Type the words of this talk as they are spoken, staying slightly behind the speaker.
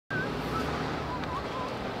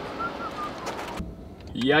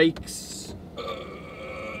Yikes.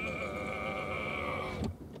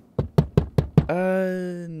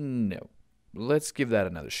 No. Let's give that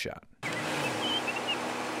another shot.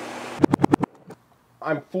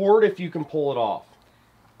 I'm for it if you can pull it off.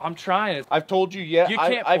 I'm trying. I've told you, yeah. You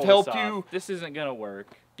can't I've pull helped this you. off. This isn't gonna work.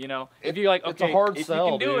 You know, if you're like, okay, it's a hard if sell,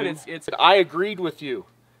 you can do dude. it's. I agreed with you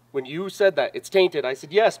when you said that it's tainted. I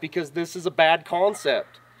said yes because this is a bad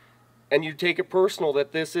concept, and you take it personal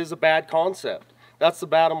that this is a bad concept. That's the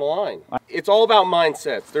bottom line. It's all about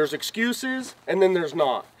mindsets. There's excuses, and then there's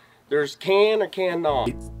not. There's can or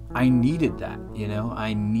cannot. I needed that, you know?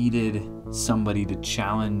 I needed somebody to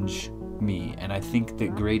challenge me, and I think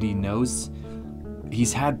that Grady knows.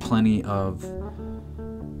 He's had plenty of,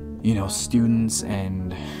 you know, students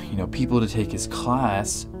and, you know, people to take his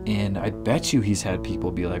class, and I bet you he's had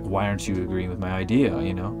people be like, why aren't you agreeing with my idea,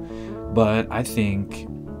 you know? But I think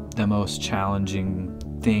the most challenging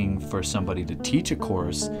thing for somebody to teach a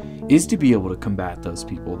course is to be able to combat those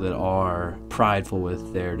people that are prideful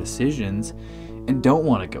with their decisions and don't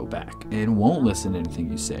want to go back and won't listen to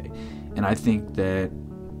anything you say. And I think that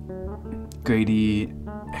Grady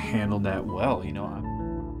handled that well, you know.